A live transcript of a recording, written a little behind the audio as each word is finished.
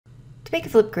To make a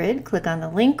Flipgrid, click on the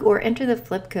link or enter the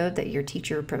flip code that your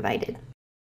teacher provided.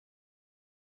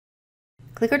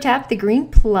 Click or tap the green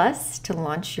plus to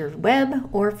launch your web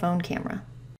or phone camera.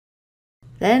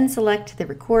 Then select the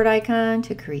record icon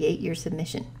to create your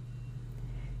submission.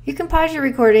 You can pause your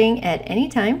recording at any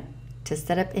time to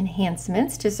set up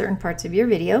enhancements to certain parts of your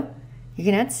video. You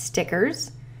can add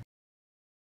stickers,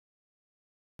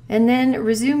 and then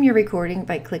resume your recording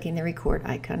by clicking the record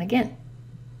icon again.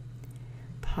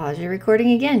 Pause your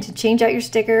recording again to change out your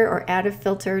sticker or add a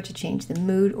filter to change the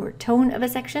mood or tone of a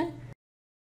section.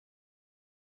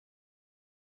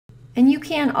 And you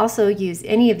can also use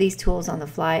any of these tools on the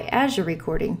fly as you're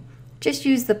recording. Just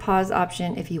use the pause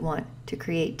option if you want to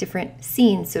create different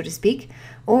scenes, so to speak,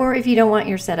 or if you don't want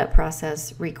your setup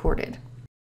process recorded.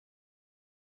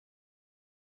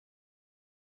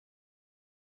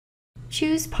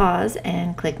 Choose pause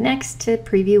and click next to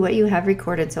preview what you have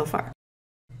recorded so far.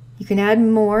 You can add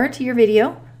more to your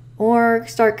video or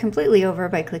start completely over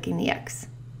by clicking the X.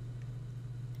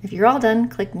 If you're all done,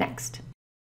 click next.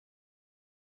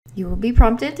 You will be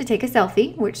prompted to take a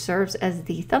selfie, which serves as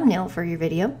the thumbnail for your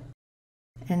video.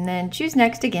 And then choose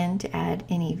next again to add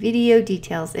any video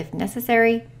details if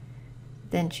necessary.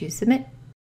 Then choose submit.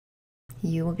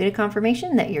 You will get a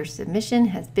confirmation that your submission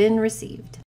has been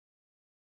received.